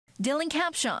Dylan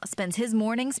Capshaw spends his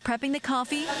mornings prepping the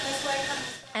coffee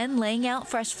and laying out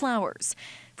fresh flowers.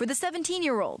 For the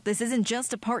 17-year-old, this isn't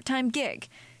just a part-time gig.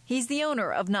 He's the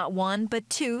owner of not one, but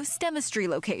two Stemistry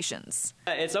locations.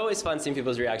 It's always fun seeing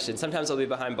people's reactions. Sometimes I'll be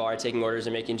behind bar taking orders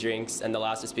or making drinks, and they'll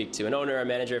ask to speak to an owner or a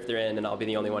manager if they're in, and I'll be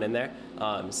the only one in there.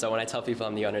 So when I tell people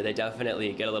I'm the owner, they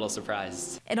definitely get a little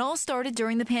surprised. It all started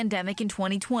during the pandemic in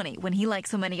 2020, when he, like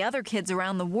so many other kids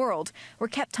around the world, were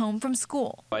kept home from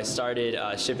school. I started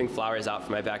shipping flowers out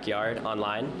from my backyard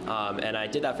online, and I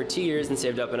did that for 2 years and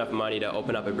saved up enough money to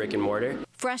open up a brick and mortar.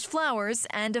 Fresh flowers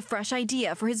and a fresh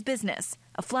idea for his business,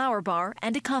 a flower bar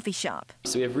and a coffee shop.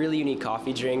 So we have really unique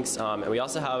coffee drinks, and we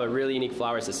also have a really unique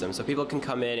flower system. So people can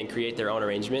come in and create their own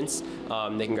arrangements.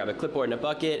 They can grab a clipboard and a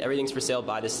bucket. Everything's for sale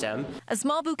by the stem. A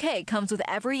small bouquet comes with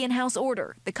every in-house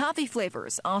order. The coffee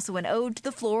flavors, also an ode to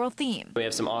the floral theme. We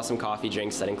have some awesome coffee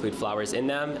drinks that include flowers in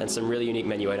them and some really unique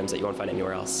menu items that you won't find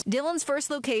anywhere else. Dylan's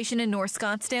first location in North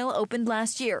Scottsdale opened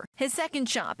last year. His second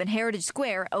shop in Heritage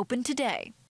Square opened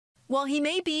today. While he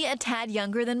may be a tad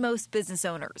younger than most business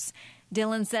owners,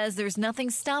 Dylan says there's nothing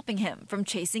stopping him from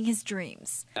chasing his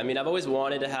dreams. I mean, I've always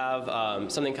wanted to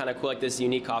have something kind of cool like this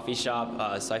unique coffee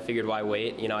shop, so I figured why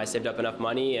wait? You know, I saved up enough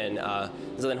money and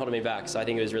there's nothing holding me back. So I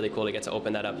think it was really cool to get to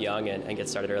open that up young and get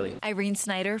started early. Irene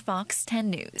Snyder, Fox 10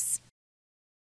 News.